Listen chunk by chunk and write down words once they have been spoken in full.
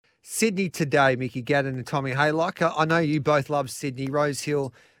Sydney today, Mickey Gannon and Tommy Haylock. I know you both love Sydney.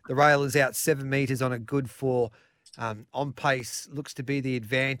 Rosehill, the rail is out 7 metres on a good 4. On pace looks to be the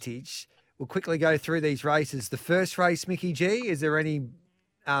advantage. We'll quickly go through these races. The first race, Mickey G, is there any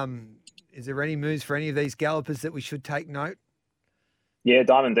moves for any of these gallopers that we should take note? Yeah,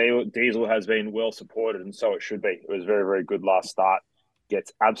 Diamond Diesel has been well supported, and so it should be. It was very, very good last start.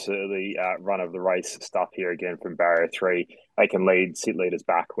 Gets absolutely run of the race stuff here again from barrier 3. They can sit leaders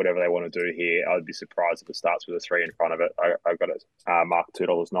back, whatever they want to do here. I would be surprised if it starts with a 3 in front of it. I've got it marked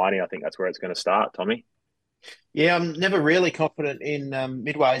 $2.90. I think that's where it's going to start, Tommy. Yeah, I'm never really confident in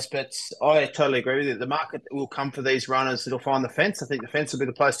midways, but I totally agree with you. The market will come for these runners that'll find the fence. I think the fence will be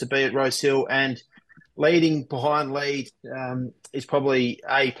the place to be at Rosehill, and leading behind lead is probably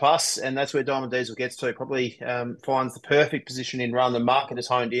A plus, and that's where Diamond Diesel gets to. Probably finds the perfect position in run. The market is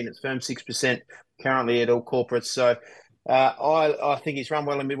honed in. It's firm 6% currently at all corporates. So I think he's run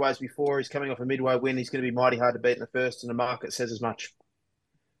well in midways before. He's coming off a midway win. He's going to be mighty hard to beat in the first, and the market says as much.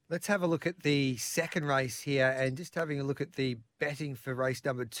 Let's have a look at the second race here and just having a look at the betting for race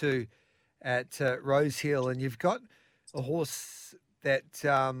number 2 at Rosehill. And you've got a horse that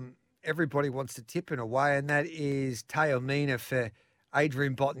everybody wants to tip in a way, and that is Taormina for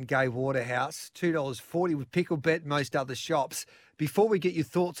Adrian Bott and Gay Waterhouse. $2.40 with Pickle Bet, most other shops. Before we get your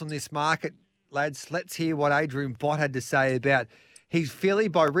thoughts on this market, lads, let's hear what Adrian Bott had to say about his filly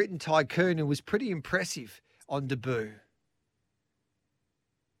by Written Tycoon, who was pretty impressive on debut.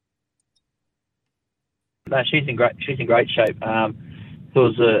 No, she's in great shape. It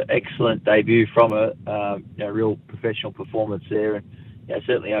was an excellent debut from her. Real professional performance there, and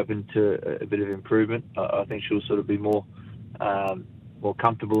certainly open to a bit of improvement. I think she'll sort of be more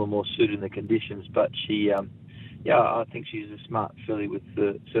comfortable and more suited in the conditions. But she, I think she's a smart filly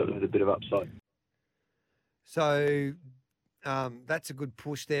certainly with a bit of upside. So that's a good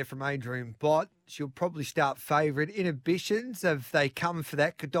push there from Adrian Bott. She'll probably start favourite. Inhibitions, have they come for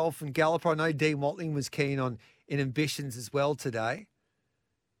that? Godolphin Galloper. I know Dean Watling was keen on Inhibitions as well today.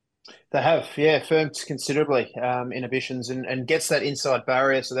 They have, firmed considerably, Inhibitions, and gets that inside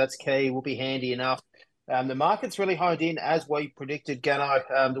barrier, so that's key. Will be handy enough. The market's really honed in, as we predicted,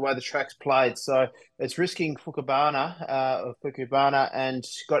 Gano, the way the track's played. So it's risking Fukubana, and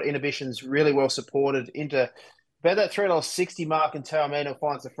got Inhibitions really well supported into about that $3.60 mark, and Taormina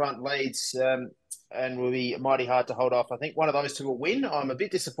finds the front leads and will be mighty hard to hold off. I think one of those two will win. I'm a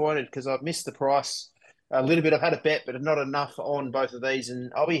bit disappointed because I've missed the price a little bit. I've had a bet, but not enough on both of these,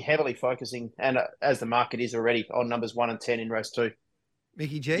 and I'll be heavily focusing, and as the market is already, on numbers 1 and 10 in race 2.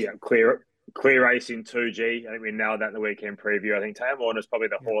 Mickey G? Yeah, clear race in 2G. I think we nailed that in the weekend preview. I think Taormina is probably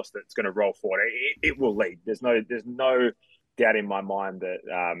the horse that's going to roll forward. It will lead. There's no doubt in my mind that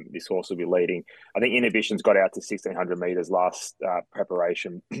this horse will be leading. I think Inhibition's got out to 1,600 metres last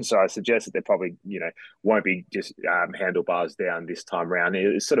preparation, so I suggest that they probably won't be just handlebars down this time round.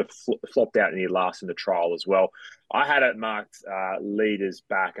 It sort of flopped out near last in the trial as well. I had it marked leaders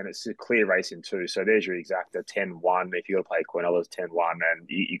back, and it's a clear race in 2. So there's your exacta 10-1. If you got to play Quinellas 10-1, and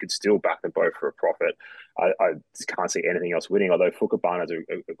you could still back them both for a profit. I just can't see anything else winning. Although Fukubana is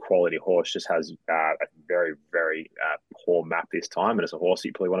a quality horse, just has a very, very poor map this time, and it's a horse that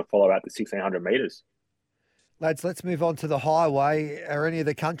you probably want to follow out to 1,600 metres. Lads, let's move on to the highway. Are any of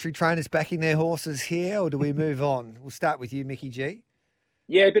the country trainers backing their horses here, or do we move on? We'll start with you, Mickey G.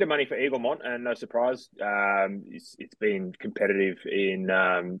 Yeah, a bit of money for Eaglemont, and no surprise. It's been competitive in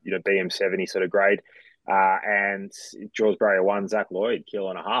BM70 sort of grade, and draws barrier 1, Zach Lloyd,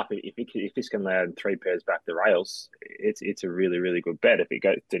 $1.50. If this can land 3 pairs back the rails, it's a really, really good bet. If it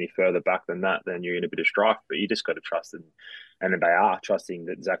goes any further back than that, then you're in a bit of strife. But you just got to trust it, and they are trusting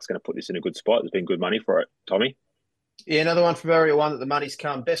that Zach's going to put this in a good spot. There's been good money for it, Tommy. Yeah, another one for barrier 1 that the money's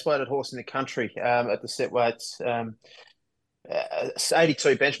come. Best weighted horse in the country at the set weights.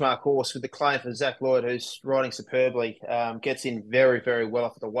 82 benchmark horse with the claim for Zach Lloyd, who's riding superbly, gets in very, very well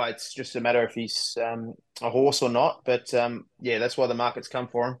off the weights. Just a matter if he's a horse or not. But that's why the market's come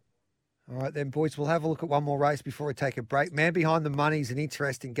for him. All right, then, boys, we'll have a look at one more race before we take a break. Man Behind the Money's an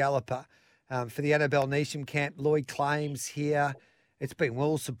interesting galloper for the Annabelle Neesham camp. Lloyd claims here. It's been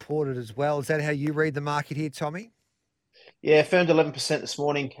well supported as well. Is that how you read the market here, Tommy? Yeah, firmed 11% this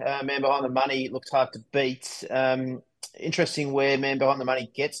morning. Man Behind the Money looked hard to beat. Interesting where Man Behind the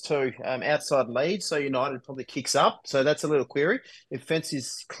Money gets to outside lead, so United probably kicks up. So that's a little query. If fence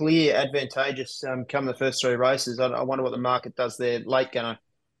is clear, advantageous come the first 3 races, I wonder what the market does there late, Gunnar.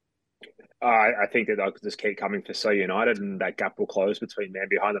 I think that they'll just keep coming for So United, and that gap will close between Man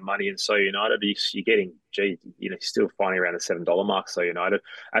Behind the Money and So United. You're getting, still finding around the $7 mark, So United.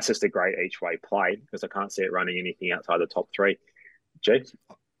 That's just a great each way play because I can't see it running anything outside the top 3. G?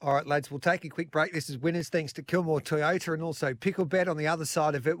 All right, lads, we'll take a quick break. This is Winners thanks to Kilmore Toyota and also Picklebet. On the other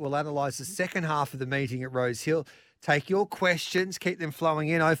side of it, we'll analyse the second half of the meeting at Rosehill. Take your questions, keep them flowing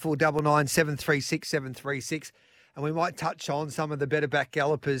in, 0499 736 736. And we might touch on some of the better back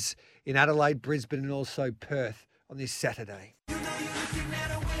gallopers in Adelaide, Brisbane and also Perth on this Saturday.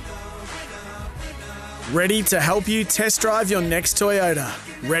 Ready to help you test drive your next Toyota.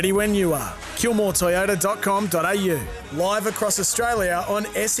 Ready when you are. KilmoreToyota.com.au. Live across Australia on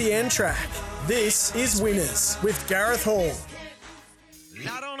SEN Track. This is Winners with Gareth Hall.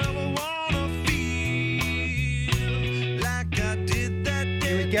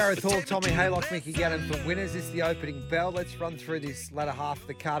 Here with Gareth Hall, Tommy Haylock, Mickey Gannon for Winners. This is the opening bell. Let's run through this latter half of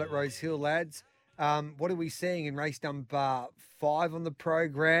the card at Rosehill, lads. What are we seeing in race number 5 on the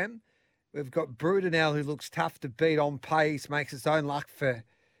program? We've got Brudenell, who looks tough to beat on pace, makes his own luck for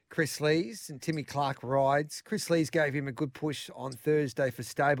Chris Lees, and Timmy Clark rides. Chris Lees gave him a good push on Thursday for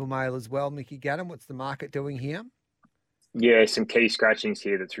Stable Mail as well. Mickey Gannon, what's the market doing here? Yeah, some key scratchings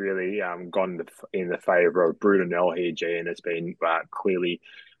here that's really gone in the favour of Brudenell here, G, and it's been clearly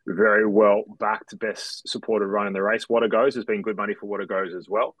very well backed, best supported run in the race. What it goes has been good money for What it goes as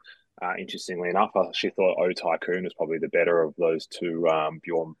well. Interestingly enough, I actually thought O Tycoon was probably the better of those two.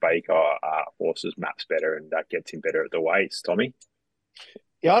 Bjorn Baker horses maps better, and that gets him better at the weights. Tommy?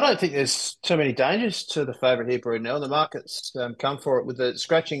 Yeah, I don't think there's too many dangers to the favourite here, Brudenell. The market's come for it with the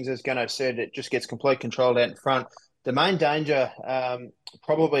scratchings, as Gano said. It just gets complete control out in front. The main danger,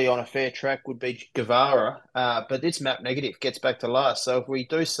 probably on a fair track, would be Guevara, but it's map negative, gets back to last. So if we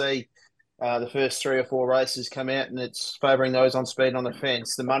do see the first 3 or 4 races come out and it's favouring those on speed on the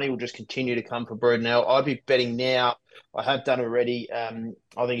fence, the money will just continue to come for Brudenell. I'd be betting now. I have done already. I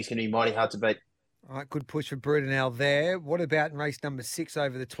think he's going to be mighty hard to beat. All right, good push for Brudenell there. What about in race number 6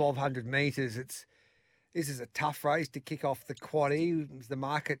 over the 1,200 metres? This is a tough race to kick off the quaddie. Is the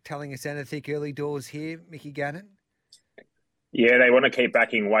market telling us anything early doors here, Mickey Gannon? Yeah, they want to keep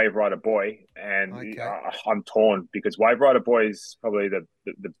backing Wave Rider Boy, and Okay. I'm torn because Wave Rider Boy is probably the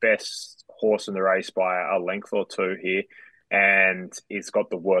best horse in the race by a length or two here, and it's got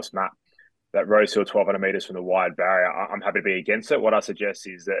the worst map. That Rosehill 1,200 metres from the wide barrier, I'm happy to be against it. What I suggest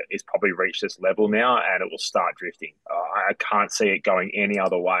is that it's probably reached this level now and it will start drifting. I can't see it going any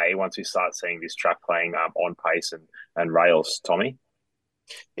other way once we start seeing this track playing on pace and rails, Tommy.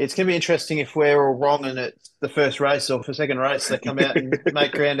 It's going to be interesting if we're all wrong and it's the first race or for second race they come out and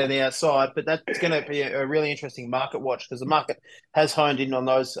make ground on the outside. But that's going to be a really interesting market watch because the market has honed in on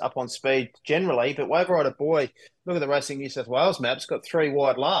those up on speed generally. But Wave Rider Boy, look at the Racing New South Wales map. It's got 3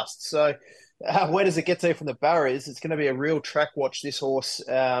 wide lasts. So where does it get to from the barriers? It's going to be a real track watch, this horse.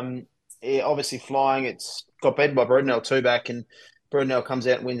 Obviously flying. It's got beaten by Brudenell 2 back and Brudenell comes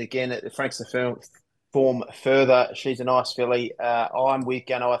out and wins again. It franks the form further. She's a nice filly. I'm with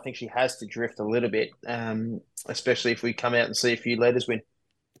Gano. I think she has to drift a little bit, especially if we come out and see a few leaders win.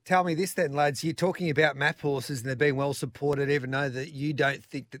 Tell me this then, lads. You're talking about map horses and they're being well supported, even though that you don't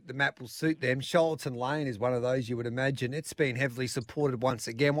think that the map will suit them. Charlton Lane is one of those you would imagine. It's been heavily supported once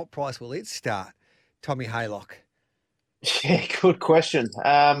again. What price will it start? Tommy Haylock. Yeah, good question.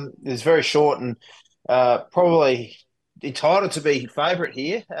 It's very short and probably entitled to be favourite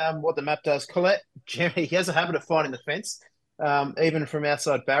here. What the map does, Colette, Jeremy, he has a habit of finding the fence, even from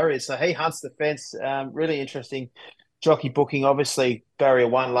outside barriers. So he hunts the fence. Really interesting jockey booking. Obviously, barrier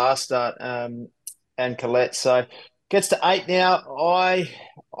 1 last start, and Colette. So gets to 8 now. I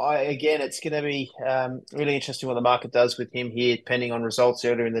again, it's going to be really interesting what the market does with him here, depending on results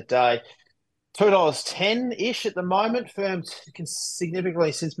earlier in the day. $2.10-ish at the moment, firmed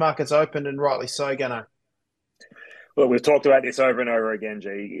significantly since markets opened, and rightly so, Gunnar. Look, we've talked about this over and over again,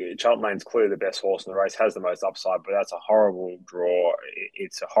 G. Charlton Lane's clearly the best horse in the race, has the most upside, but that's a horrible draw.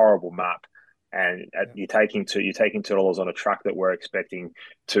 It's a horrible map. And you're taking $2 on a track that we're expecting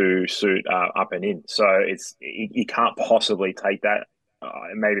to suit up and in. So you can't possibly take that.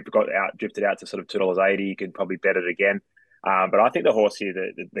 Maybe if it got drifted out to sort of $2.80, you could probably bet it again. But I think the horse here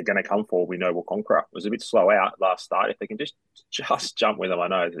that they're going to come for, we know, will Conqueror. It was a bit slow out last start. If they can just jump with them, I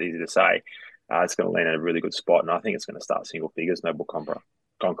know it's easy to say. It's going to land in a really good spot, and I think it's going to start single figures. Noble Conqueror.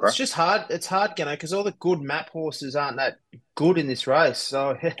 It's just hard. It's hard, because all the good map horses aren't that good in this race.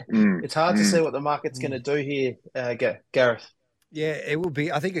 So it's hard to see what the market's going to do here, Gareth. Yeah, it will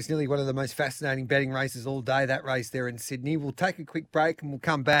be. I think it's nearly one of the most fascinating betting races all day, that race there in Sydney. We'll take a quick break and we'll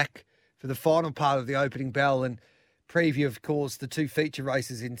come back for the final part of the opening bell and preview, of course, the 2 feature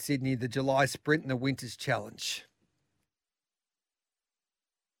races in Sydney, the July Sprint and the Winters Challenge.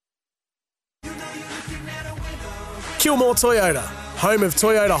 Kilmore Toyota, home of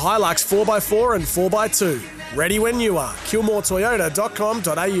Toyota Hilux 4x4 and 4x2. Ready when you are.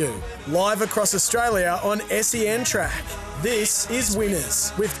 KilmoreToyota.com.au. Live across Australia on SEN Track. This is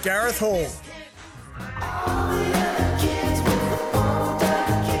Winners with Gareth Hall.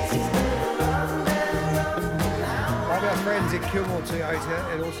 Friends at Kilmore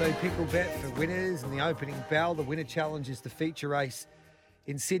Toyota and also Pickle Bet for winners and the opening bell. The Winner Challenge is the feature race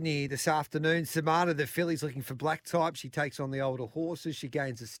in Sydney this afternoon. Samana, the filly's looking for black type. She takes on the older horses. She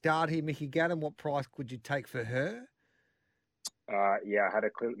gains a start here. Mickey Gannon, what price would you take for her? Yeah, I had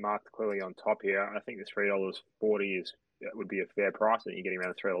it marked clearly on top here. I think the $3.40 would be a fair price. I think you're getting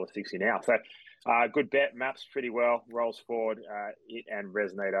around $3.60 now. So good bet. Maps pretty well. Rolls forward. It and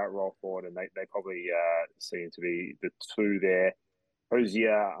Resonator roll forward, and they probably seem to be the two there.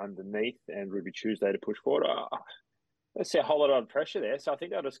 Hosier underneath and Ruby Tuesday to push forward. Let's see a whole lot of pressure there. So I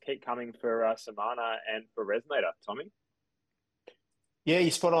think they'll just keep coming for Samana and for Resonator, Tommy. Yeah,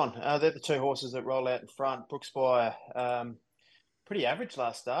 you're spot on. They're the two horses that roll out in front. Brookspire, pretty average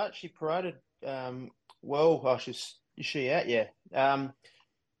last start. She paraded well. Oh, is she out? Yeah.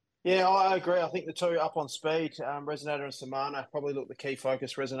 Yeah, I agree. I think the two up on speed, Resonator and Samana, probably look the key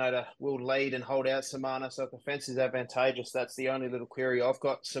focus. Resonator will lead and hold out Samana. So if the fence is advantageous, that's the only little query I've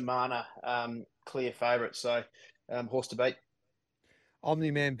got. Samana, clear favourite. So horse to beat.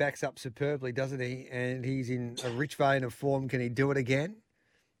 Omni-Man backs up superbly, doesn't he? And he's in a rich vein of form. Can he do it again?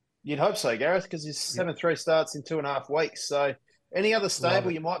 You'd hope so, Gareth, because he's 7-3 starts in 2.5 weeks. So any other stable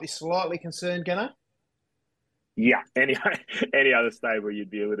you might be slightly concerned, Gano? Yeah, any other stable you'd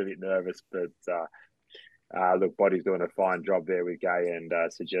be a little bit nervous, but look, Body's doing a fine job there with Gay and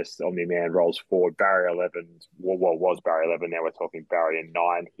suggests Omni-Man rolls forward. Barrier 11, was Barrier 11, now we're talking Barrier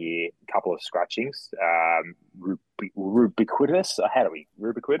 9 here. A couple of scratchings. Rubiquitous?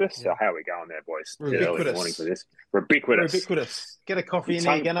 Rubiquitous? Yeah. How are we going there, boys? Ubiquitous. Early morning for this. Rubiquitous. Get a coffee in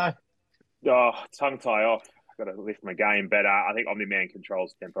there, Gano. Oh, tongue tie off. Got to lift my game, but I think Omni-Man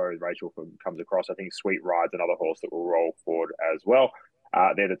controls tempo as Rachel comes across. I think Sweet Ride's another horse that will roll forward as well.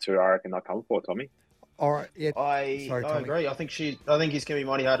 They're the two I reckon they'll come for, Tommy. All right, yeah. I agree. I think he's going to be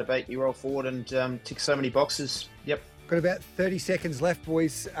mighty hard to beat. You roll forward and tick so many boxes. Yep. Got about 30 seconds left,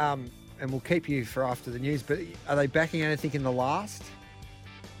 boys, and we'll keep you for after the news. But are they backing anything in the last?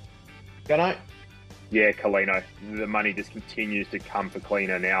 Gano? Yeah, Colino. The money just continues to come for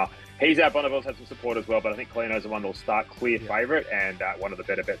Colino now. He's out. Bonneville's had some support as well, but I think Colino's the one that'll start clear favourite and one of the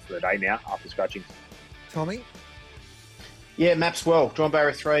better bets of the day now after scratching. Tommy? Yeah, maps well. Drawn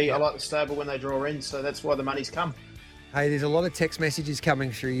Barrier 3. I like the stable when they draw in, so that's why the money's come. Hey, there's a lot of text messages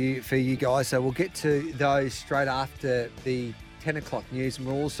coming through for you guys, so we'll get to those straight after the 10 o'clock news, and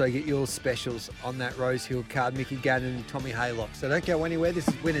we'll also get your specials on that Rosehill card, Mickey Gannon and Tommy Haylock. So don't go anywhere. This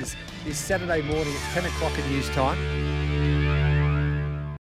is Winners this Saturday morning at 10 o'clock at news time.